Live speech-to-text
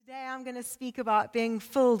I'm going to speak about being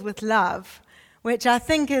filled with love, which I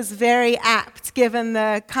think is very apt given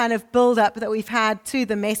the kind of build-up that we've had to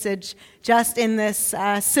the message just in this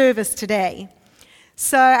service today.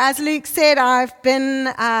 So as Luke said, I've been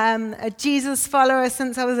a Jesus follower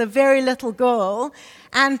since I was a very little girl,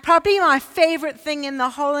 and probably my favorite thing in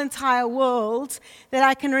the whole entire world that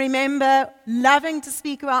I can remember loving to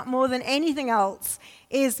speak about more than anything else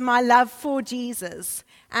is my love for Jesus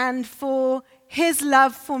and for his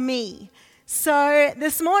love for me. So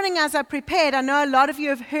this morning as I prepared, I know a lot of you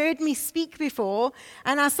have heard me speak before,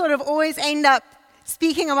 and I sort of always end up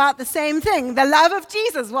speaking about the same thing, the love of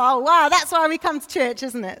Jesus. Wow, that's why we come to church,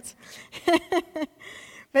 isn't it?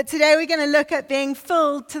 But today we're going to look at being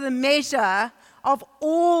filled to the measure of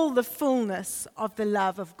all the fullness of the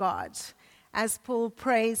love of God, as Paul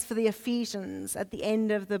prays for the Ephesians at the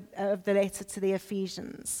end of the letter to the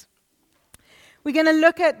Ephesians. We're going to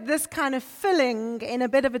look at this kind of filling in a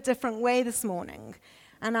bit of a different way this morning,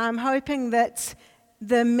 and I'm hoping that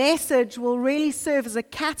the message will really serve as a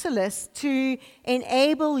catalyst to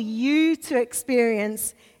enable you to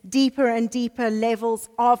experience deeper and deeper levels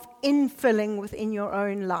of infilling within your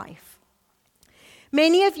own life.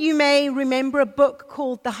 Many of you may remember a book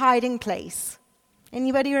called The Hiding Place.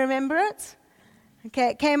 Anybody remember it? Okay,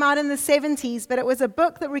 it came out in the 70s, but it was a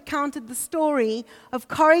book that recounted the story of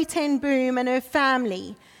Corrie ten Boom and her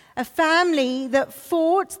family, a family that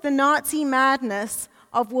fought the Nazi madness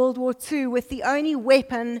of World War II with the only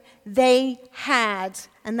weapon they had,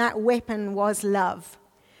 and that weapon was love.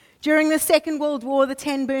 During the Second World War, the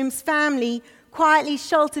ten Booms family quietly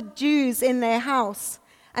sheltered Jews in their house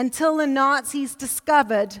until the Nazis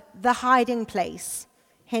discovered the hiding place,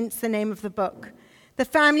 hence the name of the book. The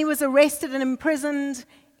family was arrested and imprisoned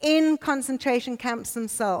in concentration camps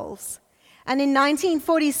themselves. And in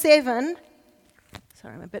 1947,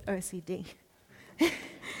 sorry, I'm a bit OCD.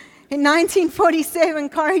 In 1947,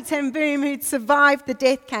 Corrie ten Boom, who'd survived the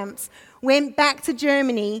death camps, went back to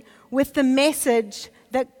Germany with the message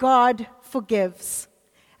that God forgives.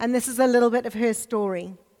 And this is a little bit of her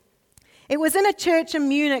story. It was in a church in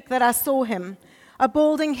Munich that I saw him, a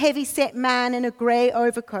balding, heavy-set man in a grey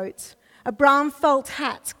overcoat, a brown felt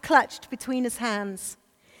hat clutched between his hands.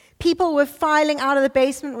 People were filing out of the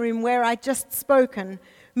basement room where I'd just spoken,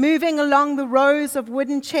 moving along the rows of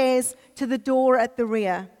wooden chairs to the door at the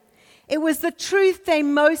rear. It was the truth they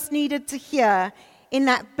most needed to hear in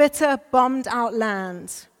that bitter, bombed-out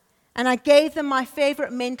land. And I gave them my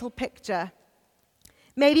favorite mental picture.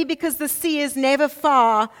 Maybe because the sea is never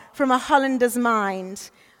far from a Hollander's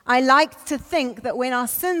mind, I liked to think that when our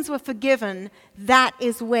sins were forgiven, that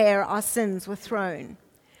is where our sins were thrown.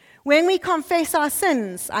 When we confess our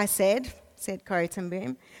sins, I said Corrie ten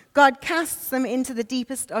Boom, God casts them into the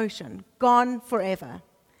deepest ocean, gone forever.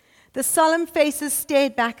 The solemn faces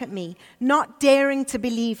stared back at me, not daring to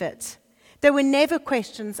believe it. There were never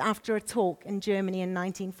questions after a talk in Germany in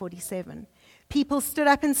 1947. People stood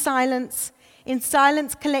up in silence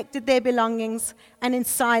collected their belongings, and in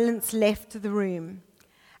silence left the room.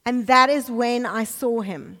 And that is when I saw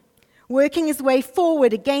him, working his way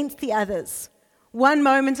forward against the others. One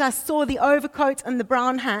moment I saw the overcoat and the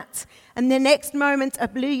brown hat, and the next moment a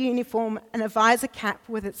blue uniform and a visor cap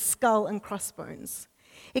with its skull and crossbones.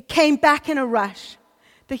 It came back in a rush.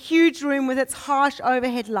 The huge room with its harsh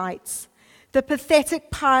overhead lights, the pathetic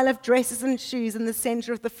pile of dresses and shoes in the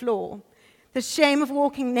center of the floor, the shame of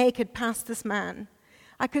walking naked past this man.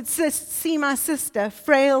 I could see my sister,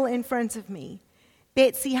 frail in front of me.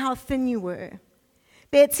 Betsy, how thin you were.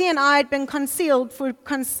 Betsy and I had been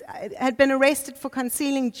arrested for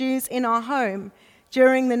concealing Jews in our home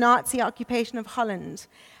during the Nazi occupation of Holland.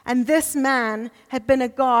 And this man had been a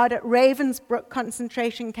guard at Ravensbrück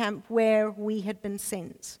concentration camp where we had been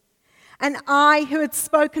sent. And I, who had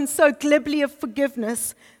spoken so glibly of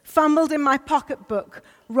forgiveness, fumbled in my pocketbook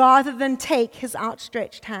rather than take his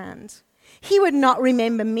outstretched hand. He would not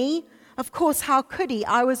remember me. Of course, how could he?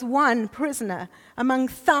 I was one prisoner among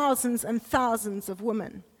thousands and thousands of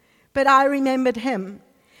women. But I remembered him,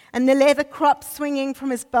 and the leather crop swinging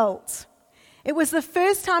from his belt. It was the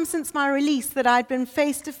first time since my release that I'd been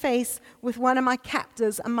face to face with one of my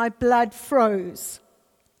captors, and my blood froze.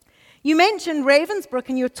 You mentioned Ravensbrück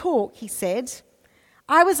in your talk, he said.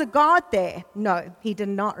 I was a guard there. No, he did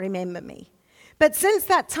not remember me. But since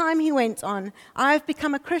that time, he went on, I have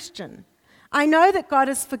become a Christian. I know that God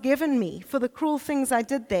has forgiven me for the cruel things I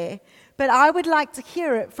did there, but I would like to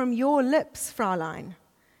hear it from your lips, Fraulein.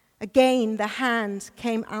 Again, the hand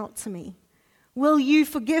came out to me. Will you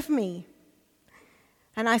forgive me?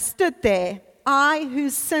 And I stood there, I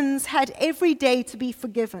whose sins had every day to be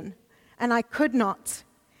forgiven, and I could not.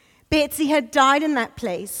 Betsy had died in that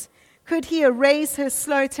place, Could he erase her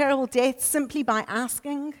slow, terrible death simply by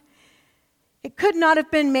asking? It could not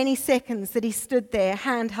have been many seconds that he stood there,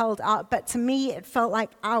 hand held out, but to me it felt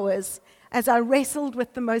like hours as I wrestled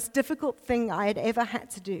with the most difficult thing I had ever had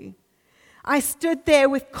to do. I stood there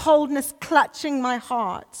with coldness clutching my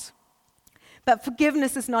heart. But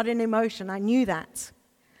forgiveness is not an emotion, I knew that.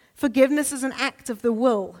 Forgiveness is an act of the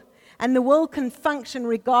will, and the will can function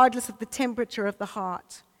regardless of the temperature of the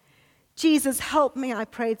heart. Jesus, help me, I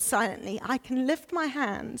prayed silently. I can lift my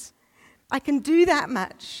hands. I can do that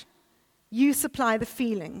much. You supply the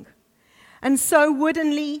feeling. And so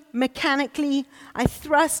woodenly, mechanically, I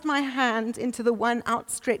thrust my hand into the one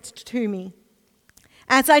outstretched to me.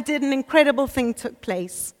 As I did, an incredible thing took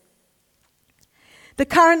place. The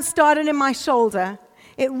current started in my shoulder.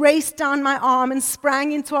 It raced down my arm and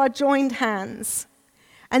sprang into our joined hands.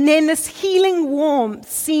 And then this healing warmth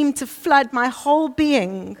seemed to flood my whole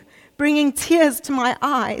being, bringing tears to my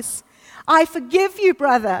eyes. I forgive you,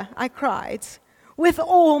 brother, I cried, with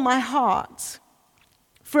all my heart.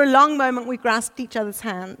 For a long moment, we grasped each other's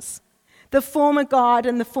hands, the former guard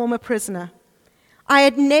and the former prisoner. I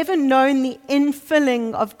had never known the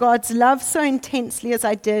infilling of God's love so intensely as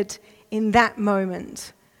I did in that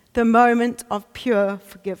moment, the moment of pure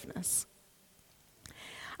forgiveness.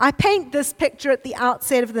 I paint this picture at the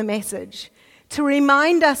outset of the message to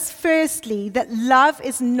remind us, firstly, that love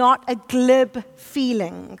is not a glib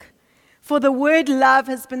feeling, for the word love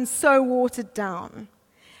has been so watered down.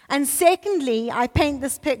 And secondly, I paint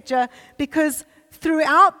this picture because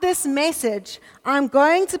throughout this message, I'm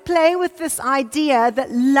going to play with this idea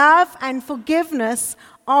that love and forgiveness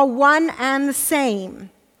are one and the same.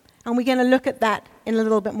 And we're going to look at that in a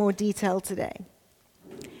little bit more detail today.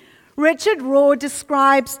 Richard Rohr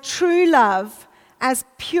describes true love as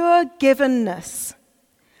pure givenness.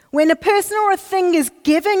 When a person or a thing is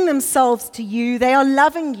giving themselves to you, they are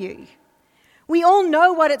loving you. We all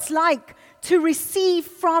know what it's like to receive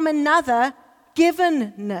from another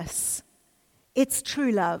givenness. It's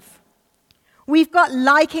true love. We've got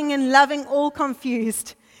liking and loving all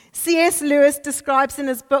confused. C.S. Lewis describes in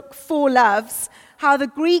his book, Four Loves, how the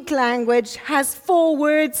Greek language has 4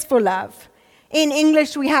 words for love. In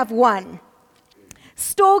English, we have 1.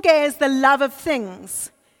 Storge is the love of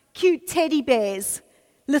things, cute teddy bears,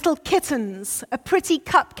 little kittens, a pretty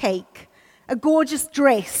cupcake, a gorgeous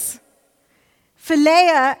dress.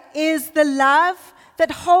 Philia is the love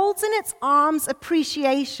that holds in its arms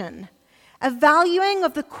appreciation, a valuing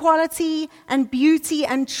of the quality and beauty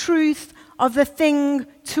and truth of the thing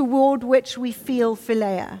toward which we feel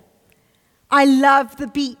philia. I love the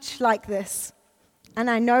beach like this, and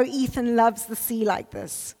I know Ethan loves the sea like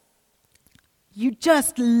this. You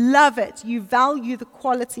just love it. You value the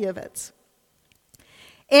quality of it.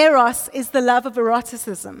 Eros is the love of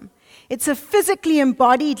eroticism. It's a physically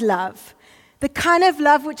embodied love, the kind of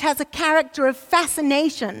love which has a character of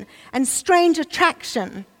fascination and strange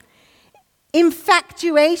attraction.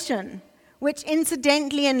 Infatuation, which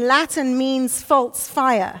incidentally in Latin means false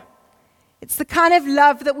fire. It's the kind of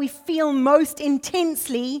love that we feel most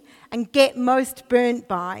intensely and get most burnt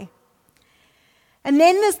by. And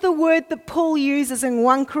then there's the word that Paul uses in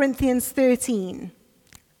 1 Corinthians 13,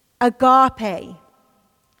 agape.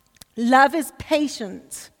 Love is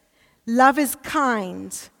patient. Love is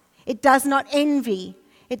kind. It does not envy.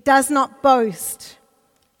 It does not boast.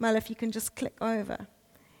 Well, if you can just click over.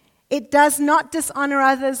 It does not dishonor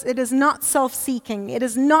others. It is not self-seeking. It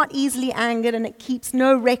is not easily angered, and it keeps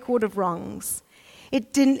no record of wrongs.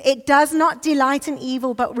 It does not delight in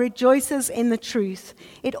evil, but rejoices in the truth.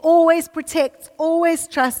 It always protects, always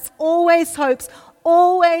trusts, always hopes,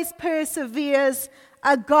 always perseveres.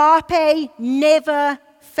 Agape never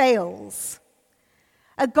fails.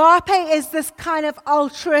 Agape is this kind of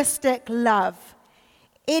altruistic love.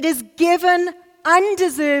 It is given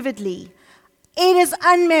undeservedly. It is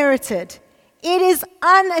unmerited. It is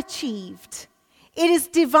unachieved. It is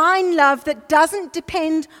divine love that doesn't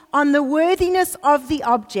depend on the worthiness of the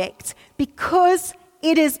object because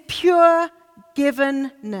it is pure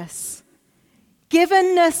givenness.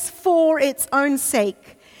 Givenness for its own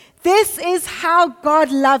sake. This is how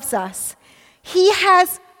God loves us. He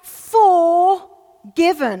has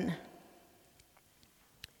forgiven.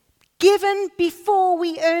 Given before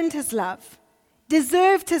we earned his love,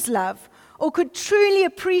 deserved his love, or could truly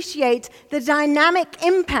appreciate the dynamic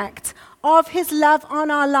impact of his love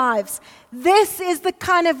on our lives. This is the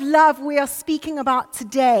kind of love we are speaking about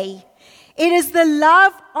today. It is the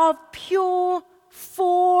love of pure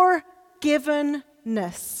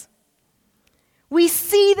forgivenness. We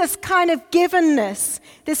see this kind of givenness,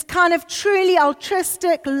 this kind of truly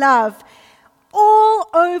altruistic love all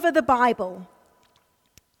over the Bible.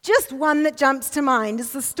 Just one that jumps to mind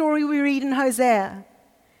is the story we read in Hosea.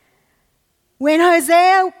 When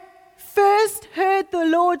Hosea first heard the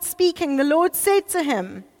Lord speaking, the Lord said to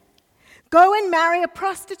him, "Go and marry a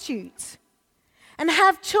prostitute and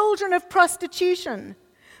have children of prostitution,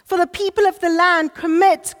 for the people of the land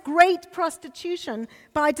commit great prostitution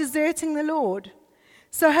by deserting the Lord."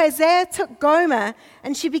 So Hosea took Gomer,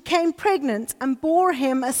 and she became pregnant and bore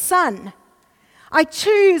him a son. I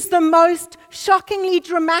choose the most shockingly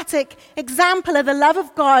dramatic example of the love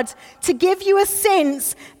of God to give you a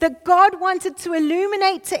sense that God wanted to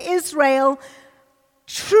illuminate to Israel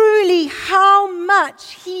truly how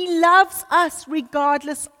much He loves us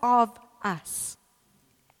regardless of us.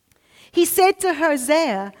 He said to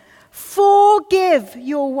Hosea, "Forgive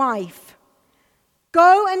your wife.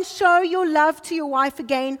 Go and show your love to your wife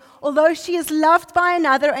again, although she is loved by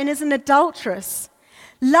another and is an adulteress.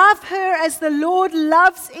 Love her as the Lord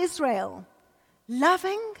loves Israel."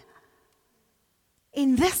 Loving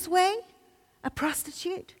in this way a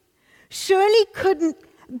prostitute? Surely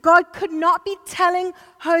God could not be telling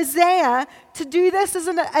Hosea to do this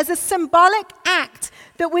as a symbolic act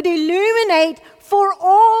that would illuminate for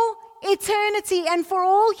all eternity and for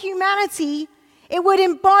all humanity. It would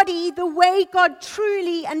embody the way God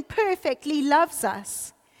truly and perfectly loves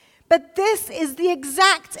us. But this is the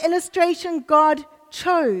exact illustration God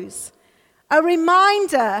chose. A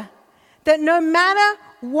reminder that no matter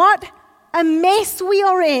what a mess we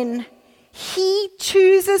are in, He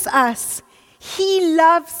chooses us. He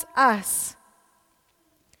loves us.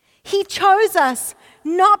 He chose us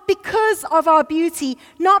not because of our beauty,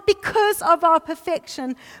 not because of our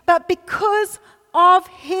perfection, but because of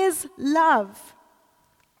His love.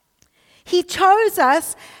 He chose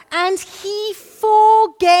us and He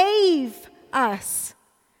forgave us.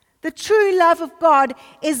 The true love of God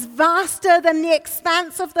is vaster than the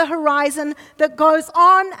expanse of the horizon that goes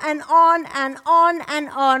on and on and on and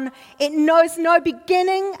on. It knows no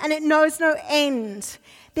beginning and it knows no end.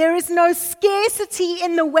 There is no scarcity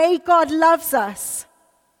in the way God loves us.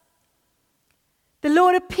 The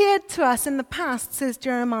Lord appeared to us in the past, says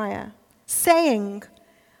Jeremiah, saying,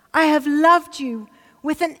 "I have loved you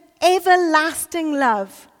with an everlasting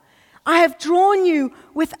love. I have drawn you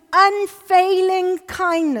with unfailing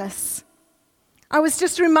kindness." I was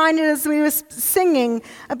just reminded as we were singing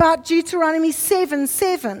about Deuteronomy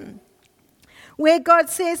 7:7, where God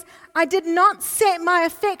says, "I did not set my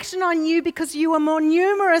affection on you because you were more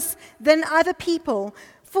numerous than other people,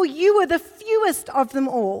 for you were the fewest of them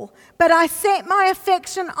all. But I set my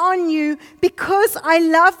affection on you because I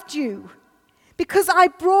loved you, because I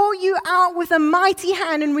brought you out with a mighty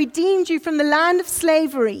hand and redeemed you from the land of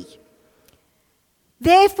slavery.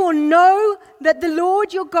 Therefore know that the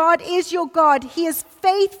Lord your God is your God. He is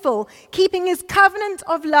faithful, keeping His covenant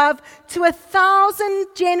of love to 1,000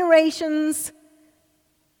 generations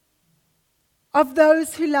of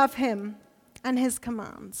those who love Him and His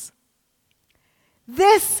commands."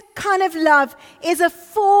 This kind of love is a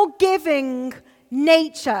forgiving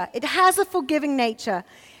nature. It has a forgiving nature.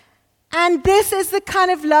 And this is the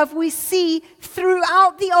kind of love we see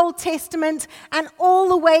throughout the Old Testament and all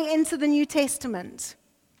the way into the New Testament.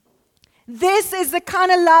 This is the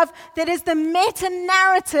kind of love that is the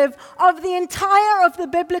meta-narrative of the entire of the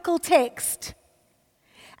biblical text.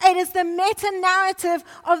 It is the meta-narrative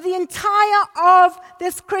of the entire of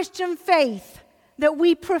this Christian faith that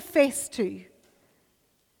we profess to.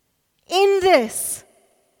 In this,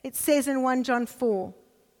 it says in 1 John 4,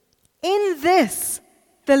 in this,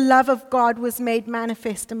 the love of God was made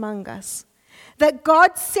manifest among us, that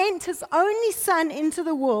God sent His only Son into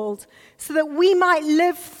the world so that we might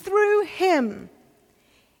live through Him.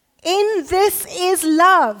 In this is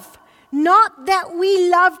love, not that we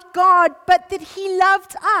loved God, but that He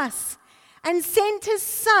loved us and sent His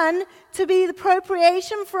Son to be the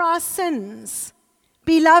propitiation for our sins.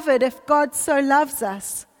 Beloved, if God so loves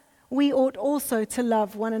us, we ought also to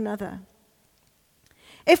love one another.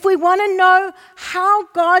 If we want to know how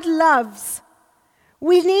God loves,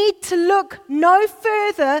 we need to look no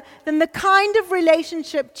further than the kind of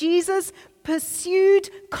relationship Jesus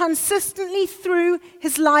pursued consistently through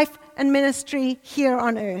His life and ministry here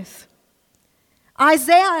on earth.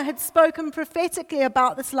 Isaiah had spoken prophetically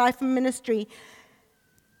about this life and ministry.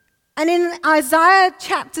 And in Isaiah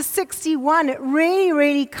chapter 61, it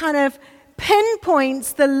really kind of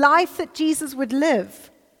pinpoints the life that Jesus would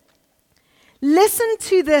live. Listen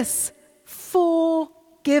to this forgiveness.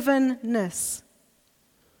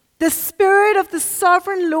 The Spirit of the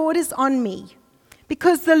Sovereign Lord is on me,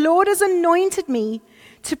 because the Lord has anointed me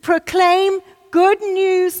to proclaim good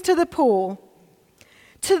news to the poor,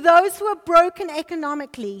 to those who are broken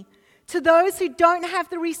economically, to those who don't have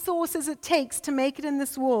the resources it takes to make it in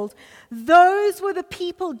this world. Those were the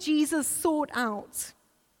people Jesus sought out.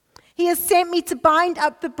 He has sent me to bind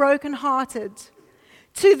up the brokenhearted,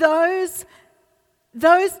 to those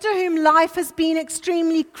to whom life has been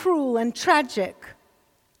extremely cruel and tragic,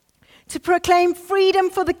 to proclaim freedom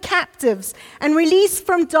for the captives and release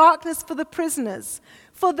from darkness for the prisoners,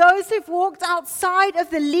 for those who've walked outside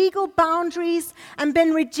of the legal boundaries and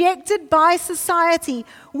been rejected by society,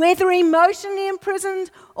 whether emotionally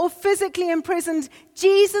imprisoned or physically imprisoned.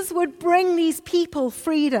 Jesus would bring these people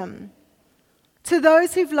freedom. To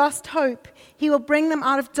those who've lost hope, he will bring them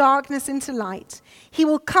out of darkness into light. He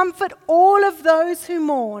will comfort all of those who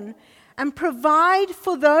mourn and provide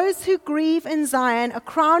for those who grieve in Zion a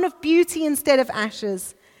crown of beauty instead of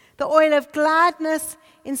ashes, the oil of gladness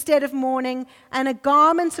instead of mourning, and a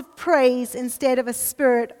garment of praise instead of a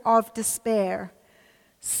spirit of despair.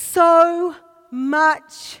 So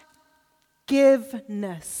much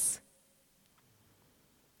givenness.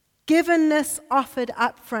 Givenness offered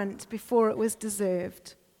up front before it was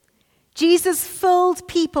deserved. Jesus filled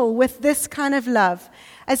people with this kind of love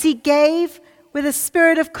as he gave with a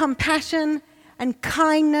spirit of compassion and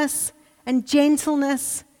kindness and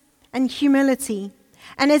gentleness and humility.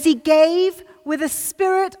 And as he gave with a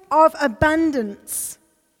spirit of abundance.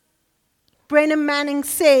 Brennan Manning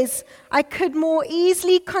says, I could more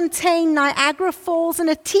easily contain Niagara Falls in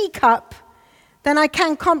a teacup than I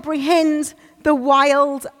can comprehend the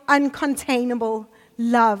wild, uncontainable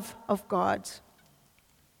love of God.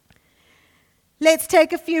 Let's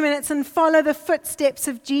take a few minutes and follow the footsteps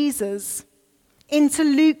of Jesus into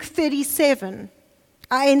Luke 7,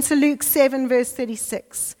 verse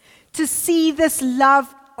 36, to see this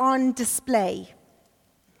love on display.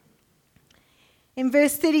 In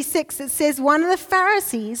verse 36, it says, one of the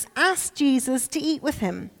Pharisees asked Jesus to eat with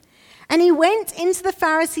him, and he went into the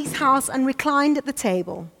Pharisee's house and reclined at the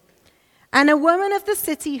table. And a woman of the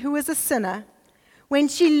city who was a sinner, when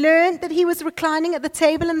she learned that he was reclining at the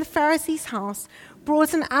table in the Pharisee's house,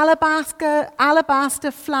 brought an alabaster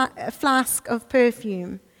flask of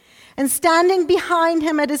perfume. And standing behind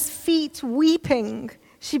him at his feet, weeping,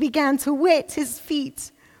 she began to wet his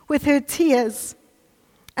feet with her tears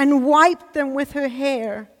and wiped them with her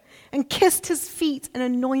hair and kissed his feet and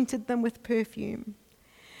anointed them with perfume.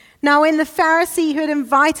 Now when the Pharisee who had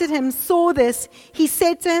invited him saw this, he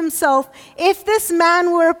said to himself, if this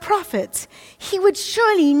man were a prophet, he would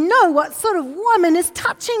surely know what sort of woman is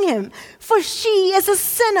touching him, for she is a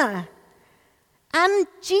sinner. And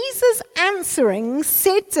Jesus answering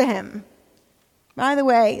said to him, by the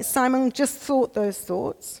way, Simon just thought those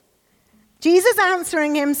thoughts. Jesus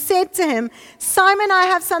answering him said to him, Simon, I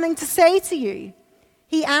have something to say to you.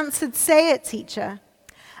 He answered, say it, teacher.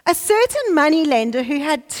 A certain moneylender who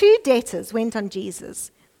had 2 debtors went on Jesus.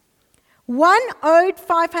 One owed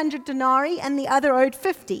 500 denarii and the other owed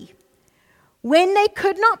 50. When they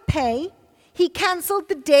could not pay, he cancelled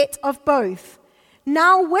the debt of both.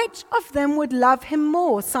 Now which of them would love him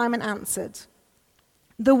more? Simon answered.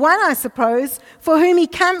 The one, I suppose, for whom he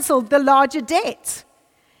cancelled the larger debt.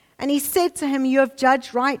 And he said to him, you have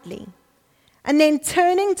judged rightly. And then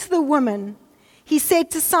turning to the woman, he said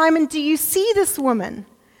to Simon, do you see this woman?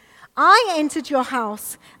 I entered your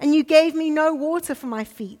house, and you gave me no water for my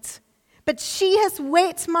feet. But she has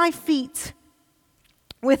wet my feet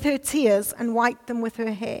with her tears and wiped them with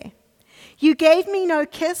her hair. You gave me no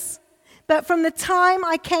kiss, but from the time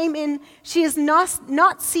I came in, she has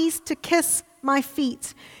not ceased to kiss my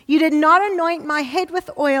feet. You did not anoint my head with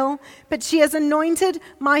oil, but she has anointed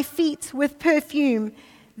my feet with perfume.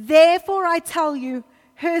 Therefore I tell you,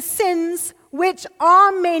 her sins, which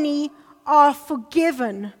are many, are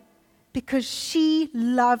forgiven, because she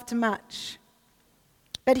loved much.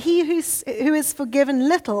 But he who is forgiven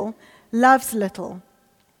little, loves little.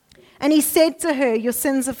 And he said to her, your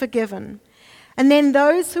sins are forgiven. And then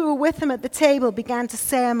those who were with him at the table began to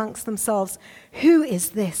say amongst themselves, who is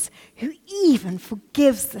this who even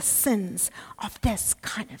forgives the sins of this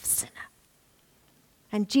kind of sinner?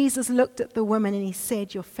 And Jesus looked at the woman and he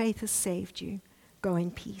said, your faith has saved you. Go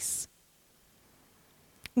in peace.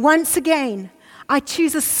 Once again, I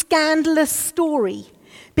choose a scandalous story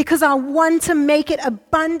because I want to make it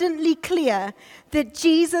abundantly clear that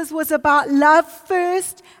Jesus was about love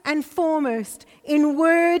first and foremost, in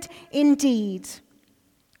word, in deed.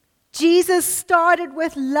 Jesus started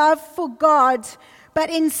with love for God, but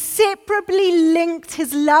inseparably linked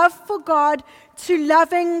his love for God to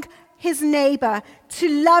loving his neighbor,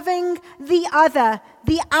 to loving the other,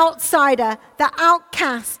 the outsider, the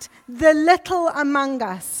outcast, the little among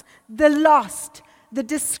us, the lost, the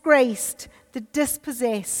disgraced, the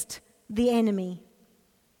dispossessed, the enemy.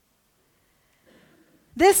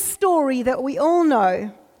 This story that we all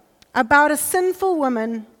know about a sinful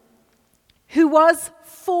woman who was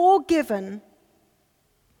forgiven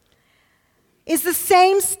is the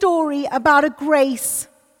same story about a grace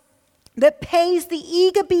that pays the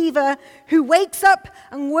eager beaver who wakes up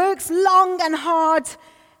and works long and hard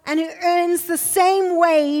and who earns the same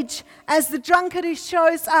wage as the drunkard who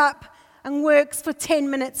shows up and works for 10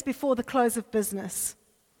 minutes before the close of business.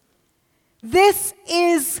 This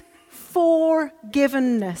is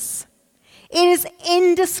forgiveness. It is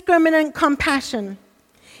indiscriminate compassion.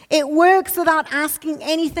 It works without asking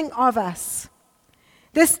anything of us.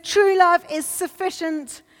 This true love is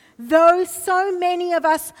sufficient, though so many of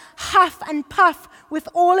us huff and puff with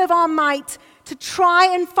all of our might to try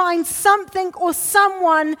and find something or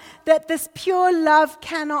someone that this pure love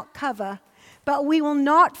cannot cover. But we will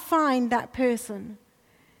not find that person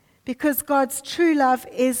because God's true love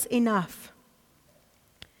is enough.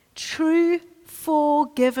 True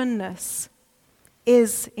forgiveness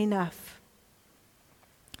is enough.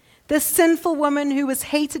 This sinful woman who was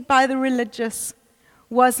hated by the religious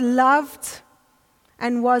was loved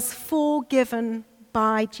and was forgiven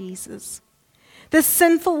by Jesus. This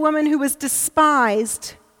sinful woman who was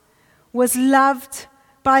despised was loved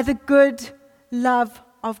by the good love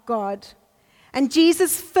of God. And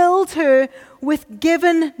Jesus filled her with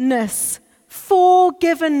givenness,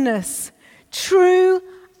 forgiveness, true,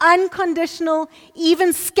 unconditional,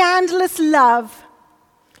 even scandalous love.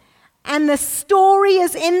 And the story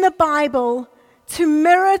is in the Bible to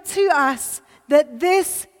mirror to us that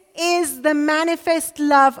this is the manifest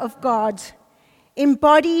love of God,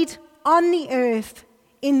 embodied on the earth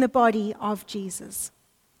in the body of Jesus.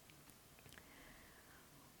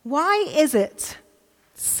 Why is it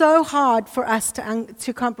so hard for us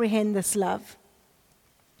to comprehend this love?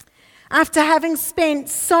 After having spent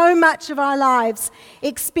so much of our lives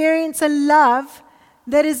experience a love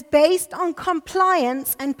that is based on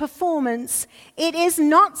compliance and performance, it is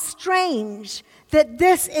not strange that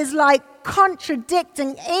this is like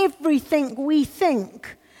contradicting everything we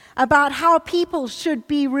think about how people should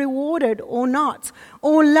be rewarded or not,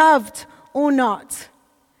 or loved or not.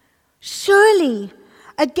 Surely,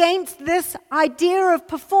 against this idea of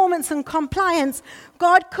performance and compliance,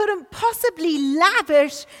 God couldn't possibly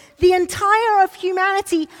lavish the entire of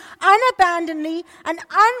humanity unabandonedly and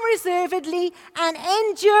unreservedly and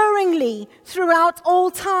enduringly throughout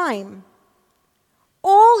all time.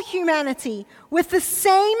 All humanity with the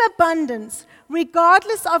same abundance,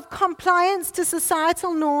 regardless of compliance to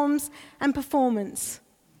societal norms and performance.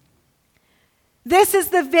 This is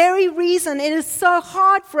the very reason it is so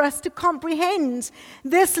hard for us to comprehend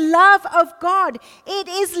this love of God. It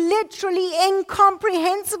is literally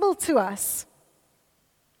incomprehensible to us.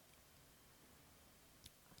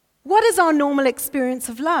 What is our normal experience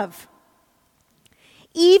of love?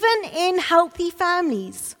 Even in healthy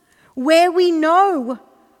families, where we know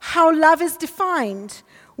how love is defined,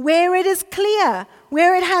 where it is clear,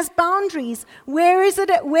 where it has boundaries, where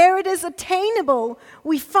it is attainable,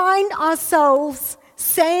 we find ourselves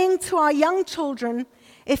saying to our young children,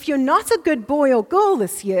 if you're not a good boy or girl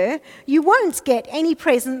this year, you won't get any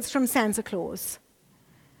presents from Santa Claus.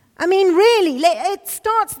 I mean, really, it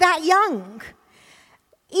starts that young.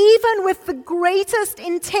 Even with the greatest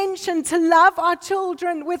intention to love our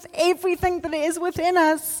children with everything that is within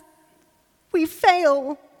us, we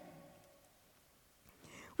fail.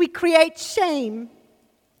 We create shame.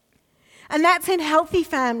 And that's in healthy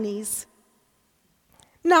families.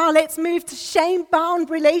 Now let's move to shame-bound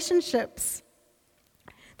relationships.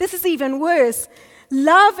 This is even worse.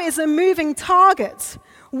 Love is a moving target.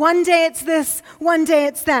 One day it's this, one day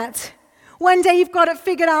it's that. One day you've got it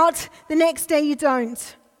figured out, the next day you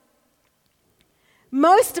don't.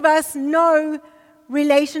 Most of us know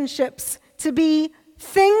relationships to be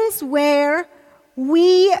things where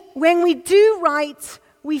when we do right,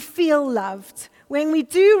 we feel loved. When we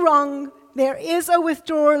do wrong, there is a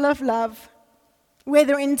withdrawal of love,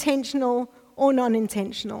 whether intentional or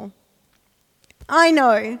non-intentional. I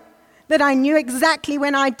know that I knew exactly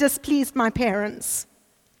when I displeased my parents.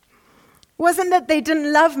 It wasn't that they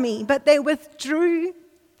didn't love me, but they withdrew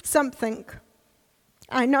something.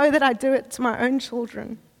 I know that I do it to my own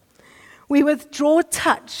children. We withdraw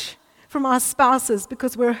touch from our spouses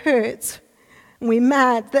because we're hurt and we're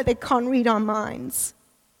mad that they can't read our minds.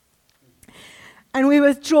 And we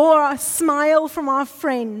withdraw a smile from our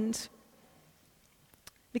friend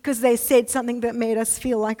because they said something that made us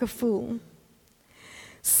feel like a fool.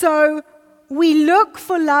 So we look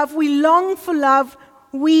for love, we long for love,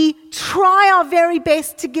 we try our very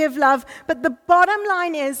best to give love, but the bottom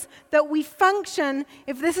line is that we function,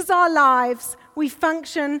 if this is our lives, we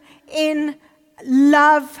function in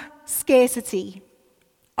love scarcity.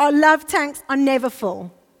 Our love tanks are never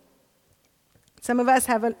full. Some of us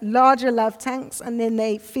have larger love tanks, and then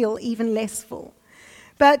they feel even less full.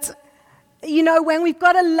 But, when we've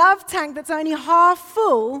got a love tank that's only half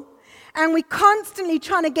full, and we're constantly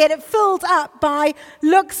trying to get it filled up by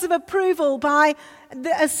looks of approval, by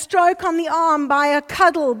a stroke on the arm, by a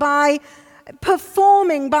cuddle, by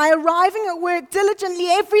performing, by arriving at work diligently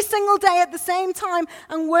every single day at the same time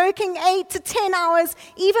and working 8 to 10 hours,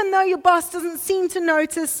 even though your boss doesn't seem to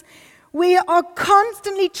notice. We are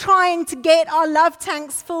constantly trying to get our love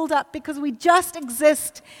tanks filled up because we just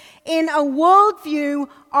exist in a worldview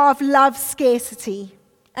of love scarcity.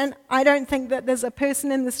 And I don't think that there's a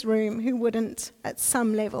person in this room who wouldn't, at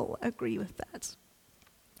some level, agree with that.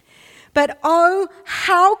 But oh,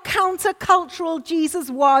 how countercultural Jesus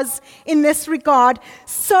was in this regard.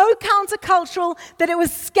 So countercultural that it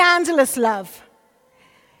was scandalous love.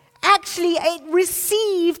 Actually, it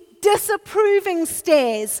received disapproving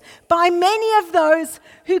stares by many of those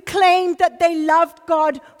who claimed that they loved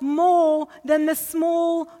God more than the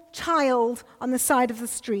small child on the side of the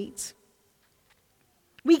street.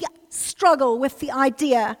 We struggle with the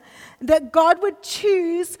idea that God would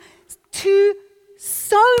choose to,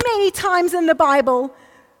 so many times in the Bible,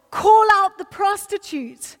 call out the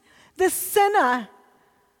prostitute, the sinner,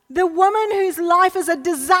 the woman whose life is a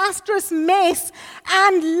disastrous mess,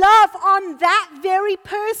 and love on that very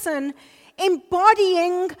person,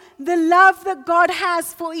 embodying the love that God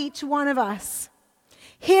has for each one of us.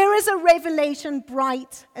 Here is a revelation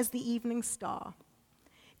bright as the evening star.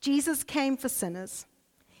 Jesus came for sinners.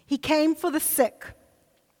 He came for the sick.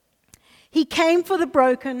 He came for the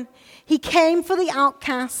broken. He came for the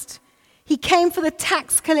outcast. He came for the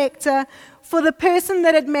tax collector, for the person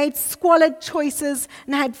that had made squalid choices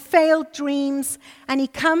and had failed dreams. And he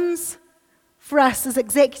comes for us as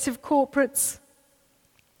executive corporates,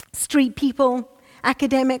 street people,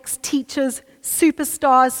 academics, teachers,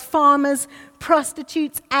 superstars, farmers,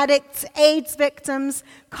 prostitutes, addicts, AIDS victims,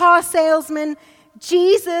 car salesmen.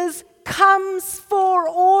 Jesus comes for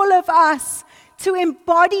all of us to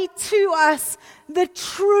embody to us the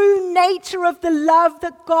true nature of the love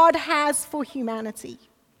that God has for humanity.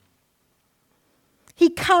 He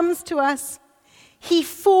comes to us, He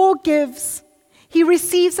forgives, He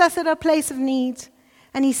receives us at our place of need,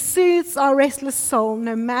 and He soothes our restless soul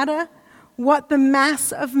no matter what the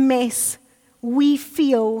mass of mess we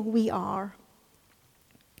feel we are.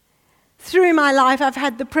 Through my life, I've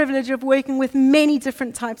had the privilege of working with many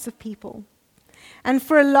different types of people. And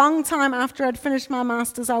for a long time after I'd finished my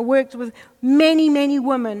master's, I worked with many, many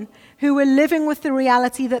women who were living with the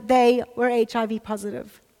reality that they were HIV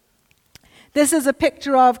positive. This is a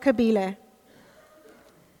picture of Kabile.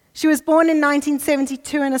 She was born in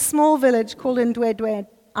 1972 in a small village called Ndwedwe,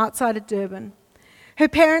 outside of Durban. Her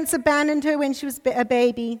parents abandoned her when she was a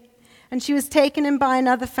baby, and she was taken in by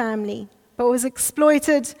another family, but was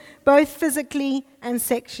exploited both physically and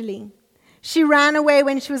sexually. She ran away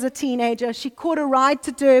when she was a teenager. She caught a ride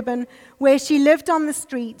to Durban, where she lived on the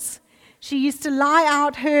streets. She used to lie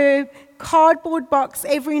out her cardboard box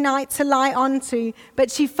every night to lie onto, but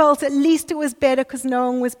she felt at least it was better because no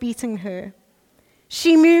one was beating her.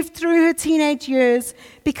 She moved through her teenage years,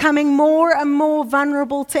 becoming more and more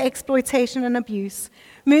vulnerable to exploitation and abuse,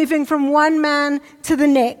 moving from one man to the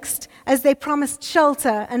next as they promised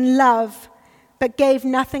shelter and love, but gave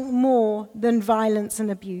nothing more than violence and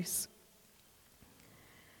abuse.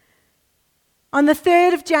 On the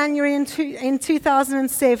 3rd of January in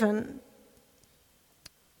 2007,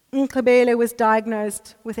 Nkabele was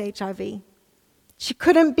diagnosed with HIV. She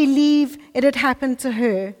couldn't believe it had happened to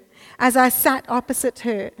her as I sat opposite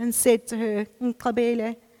her and said to her,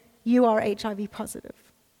 Nkabele, you are HIV positive.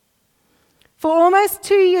 For almost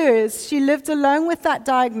 2 years, she lived alone with that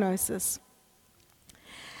diagnosis.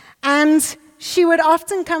 And she would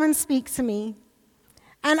often come and speak to me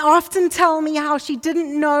and often tell me how she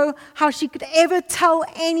didn't know how she could ever tell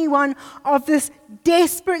anyone of this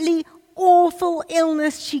desperately awful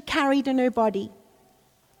illness she carried in her body.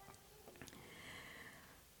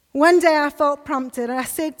 One day I felt prompted, and I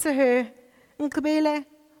said to her, Nkabele,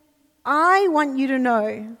 I want you to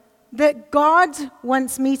know that God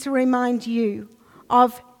wants me to remind you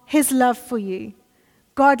of His love for you.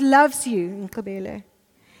 God loves you, Nkabele.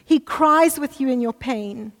 He cries with you in your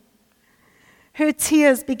pain. Her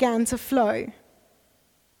tears began to flow.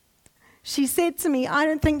 She said to me, I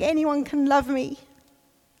don't think anyone can love me.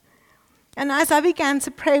 And as I began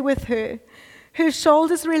to pray with her, her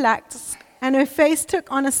shoulders relaxed and her face took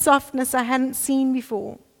on a softness I hadn't seen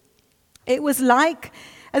before. It was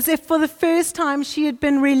as if for the first time she had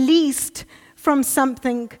been released from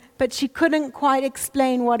something but she couldn't quite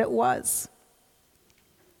explain what it was.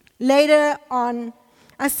 Later on,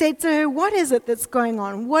 I said to her, "What is it that's going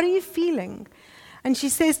on? What are you feeling?" And she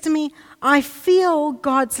says to me, "I feel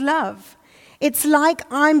God's love. It's like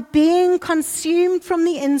I'm being consumed from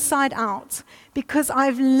the inside out because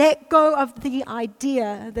I've let go of the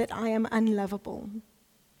idea that I am unlovable."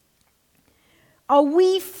 Are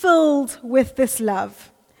we filled with this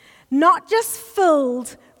love? Not just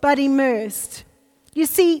filled, but immersed. You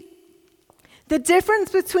see, the difference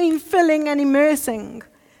between filling and immersing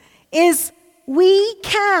is we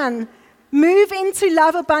can move into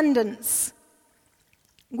love abundance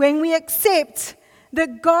when we accept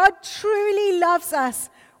that God truly loves us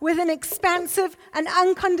with an expansive and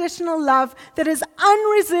unconditional love that is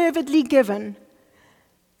unreservedly given.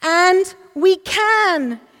 And we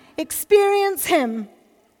can experience Him.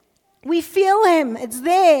 We feel Him, it's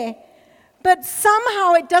there. But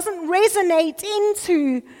somehow it doesn't resonate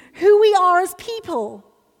into who we are as people.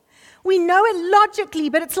 We know it logically,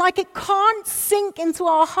 but it's like it can't sink into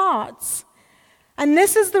our hearts. And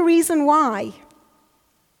this is the reason why.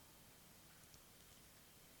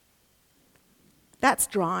 That's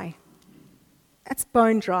dry. That's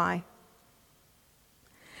bone dry.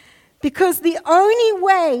 Because the only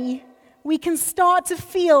way we can start to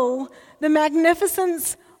feel the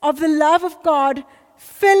magnificence of the love of God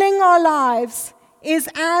filling our lives is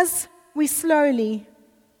as we slowly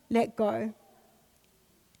let go.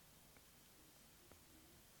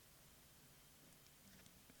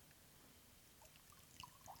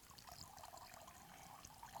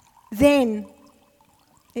 Then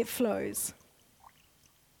it flows.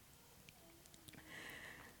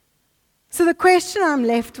 So the question I'm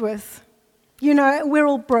left with, we're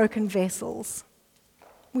all broken vessels.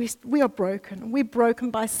 We are broken. We're broken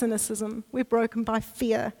by cynicism. We're broken by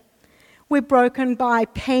fear. We're broken by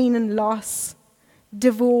pain and loss,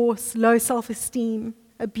 divorce, low self-esteem,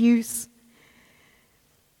 abuse.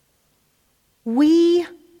 We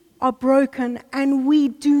are broken, and we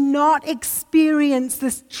do not experience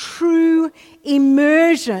this true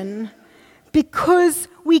immersion because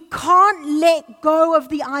we can't let go of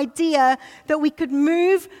the idea that we could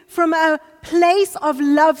move from a place of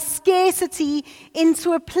love scarcity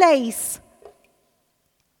into a place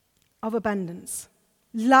of abundance,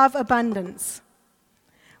 love abundance,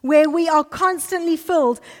 where we are constantly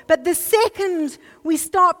filled. But the second we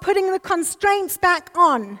start putting the constraints back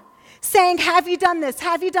on, saying, "Have you done this?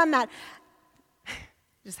 Have you done that?"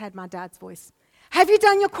 Just had my dad's voice. "Have you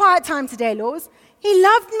done your quiet time today, Laws?" He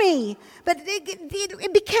loved me, but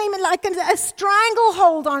it became like a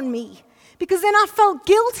stranglehold on me because then I felt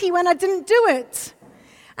guilty when I didn't do it.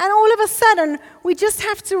 And all of a sudden, we just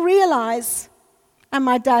have to realize, and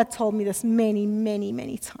my dad told me this many, many,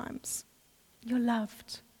 many times, you're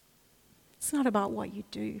loved. It's not about what you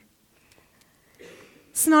do.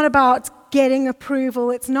 It's not about getting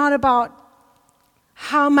approval. It's not about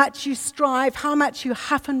how much you strive, how much you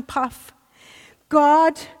huff and puff.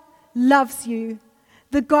 God loves you.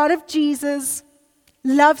 The God of Jesus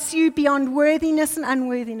loves you beyond worthiness and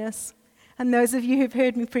unworthiness. And those of you who've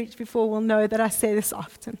heard me preach before will know that I say this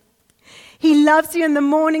often. He loves you in the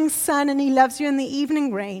morning sun and He loves you in the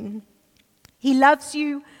evening rain. He loves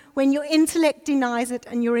you when your intellect denies it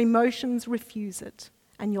and your emotions refuse it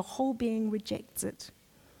and your whole being rejects it.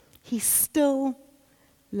 He still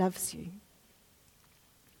loves you.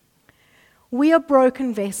 We are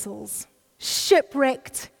broken vessels,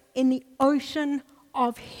 shipwrecked in the ocean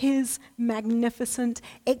of His magnificent,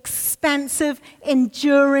 expansive,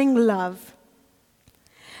 enduring love.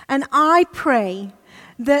 And I pray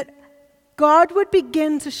that God would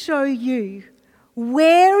begin to show you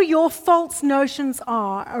where your false notions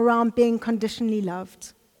are around being conditionally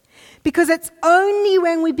loved. Because it's only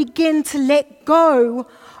when we begin to let go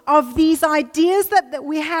of these ideas that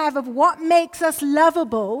we have of what makes us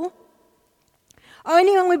lovable,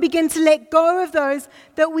 only when we begin to let go of those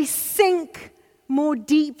that we sink more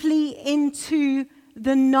deeply into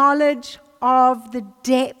the knowledge of the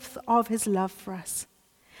depth of His love for us.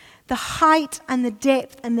 The height and the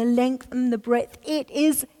depth and the length and the breadth, it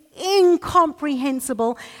is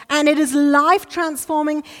incomprehensible and it is life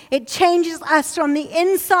transforming. It changes us from the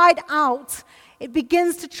inside out. It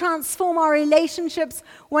begins to transform our relationships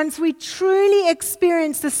once we truly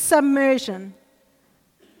experience the submersion.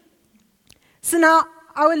 So now,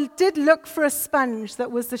 I did look for a sponge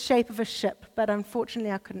that was the shape of a ship, but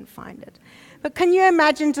unfortunately I couldn't find it. But can you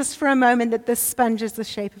imagine just for a moment that this sponge is the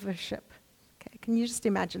shape of a ship? Okay, can you just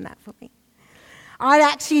imagine that for me? I'd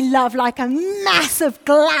actually love like a massive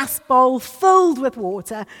glass bowl filled with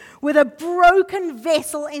water with a broken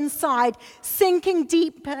vessel inside, sinking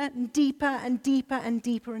deeper and deeper and deeper and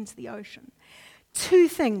deeper into the ocean. Two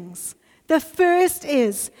things. The first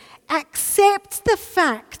is accept the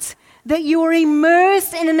fact that you are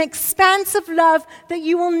immersed in an expansive love that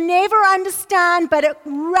you will never understand, but it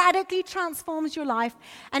radically transforms your life,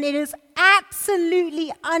 and it is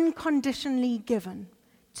absolutely unconditionally given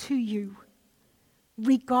to you,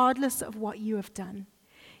 regardless of what you have done.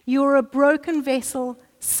 You're a broken vessel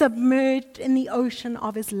submerged in the ocean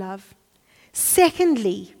of His love.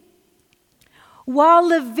 Secondly, while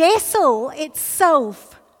the vessel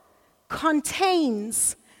itself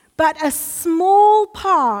contains but a small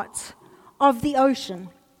part of the ocean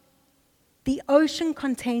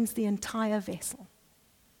contains the entire vessel.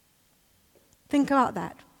 Think about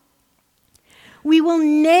that. We will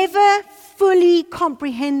never fully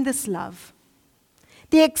comprehend this love.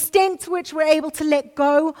 The extent to which we're able to let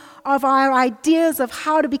go of our ideas of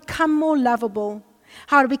how to become more lovable,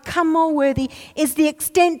 how to become more worthy, is the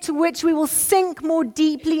extent to which we will sink more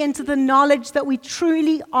deeply into the knowledge that we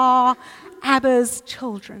truly are Abba's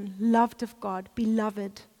children, loved of God,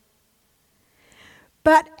 beloved.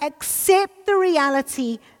 But accept the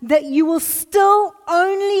reality that you will still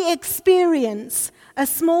only experience a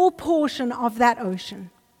small portion of that ocean.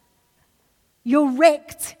 You're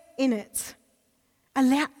wrecked in it.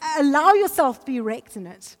 Allow yourself to be wrecked in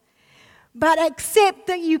it. But accept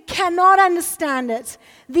that you cannot understand it.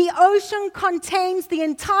 The ocean contains the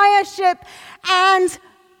entire ship and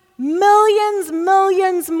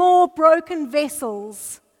millions more broken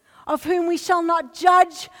vessels, of whom we shall not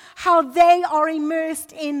judge how they are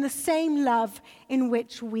immersed in the same love in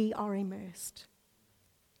which we are immersed.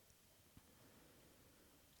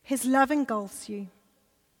 His love engulfs you.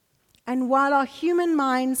 And while our human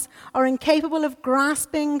minds are incapable of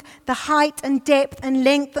grasping the height and depth and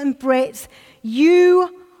length and breadth,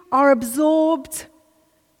 you are absorbed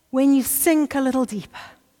when you sink a little deeper.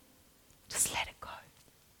 Just let it go.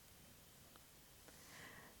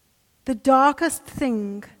 The darkest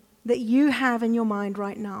thing that you have in your mind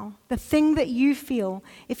right now, the thing that you feel,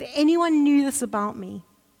 if anyone knew this about me,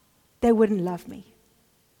 they wouldn't love me.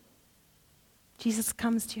 Jesus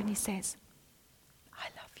comes to you and He says, I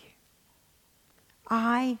love you.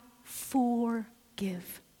 I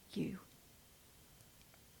forgive you.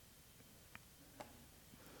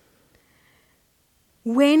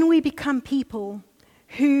 When we become people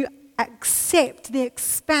who accept the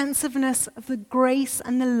expansiveness of the grace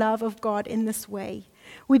and the love of God in this way,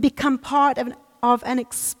 we become part of an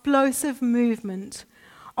explosive movement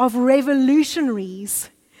of revolutionaries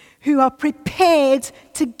who are prepared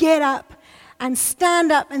to get up and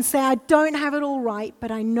stand up and say, I don't have it all right,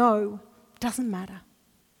 but I know it doesn't matter.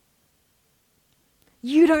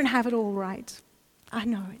 You don't have it all right. I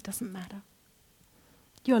know it doesn't matter.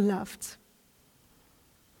 You're loved.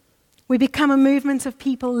 We become a movement of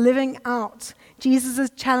people living out Jesus'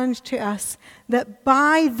 challenge to us that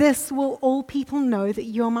by this will all people know that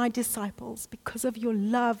you're my disciples, because of your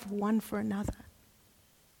love one for another.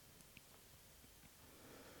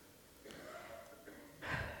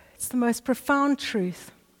 It's the most profound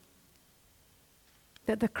truth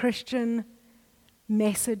that the Christian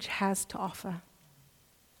message has to offer.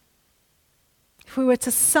 If we were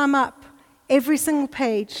to sum up every single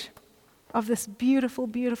page of this beautiful,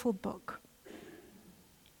 beautiful book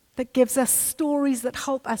that gives us stories that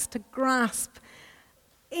help us to grasp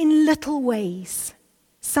in little ways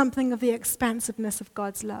something of the expansiveness of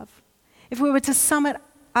God's love. If we were to sum it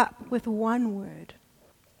up with one word,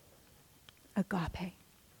 agape.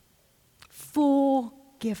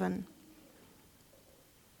 Forgiven.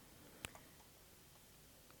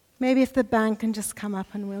 Maybe if the band can just come up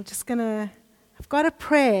and I've got a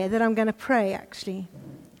prayer that I'm going to pray actually.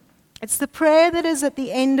 It's the prayer that is at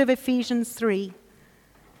the end of Ephesians 3.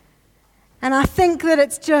 And I think that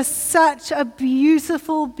it's just such a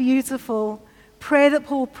beautiful, beautiful prayer that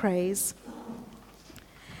Paul prays.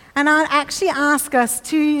 And I'd actually ask us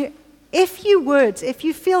to, if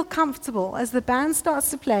you feel comfortable as the band starts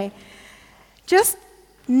to play, just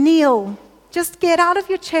kneel. Just get out of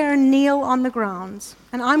your chair and kneel on the ground.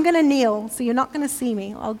 And I'm going to kneel, so you're not going to see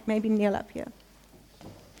me. I'll maybe kneel up here.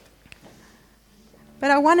 But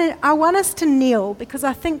I want us to kneel, because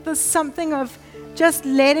I think there's something of just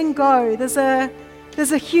letting go. There's a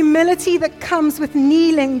humility that comes with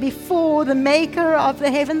kneeling before the maker of the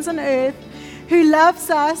heavens and earth, who loves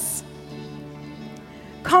us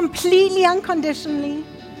completely unconditionally,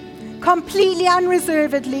 completely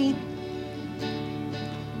unreservedly.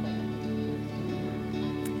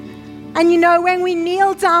 And when we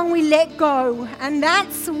kneel down, we let go. And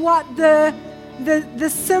that's what the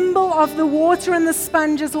symbol of the water and the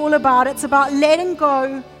sponge is all about. It's about letting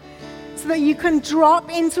go so that you can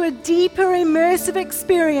drop into a deeper, immersive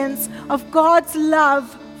experience of God's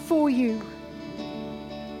love for you.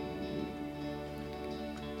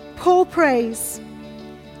 Paul prays,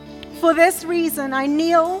 "For this reason I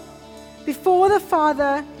kneel before the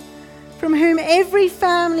Father, from whom every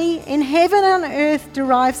family in heaven and earth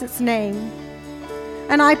derives its name.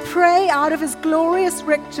 And I pray out of his glorious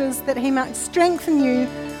riches that he might strengthen you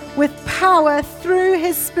with power through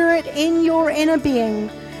his Spirit in your inner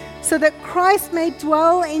being, so that Christ may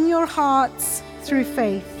dwell in your hearts through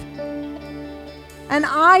faith." And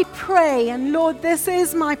I pray, and Lord, this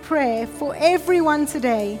is my prayer for everyone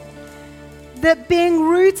today, that being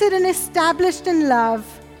rooted and established in love,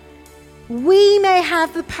 we may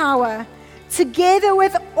have the power, together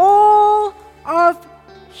with all of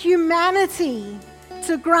humanity,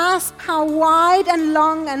 to grasp how wide and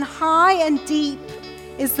long and high and deep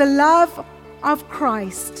is the love of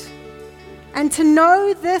Christ, and to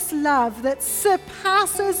know this love that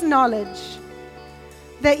surpasses knowledge,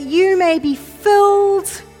 that you may be filled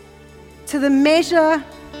to the measure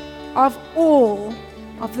of all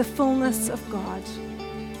of the fullness of God,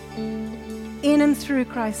 in and through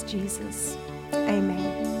Christ Jesus.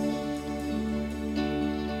 Amen.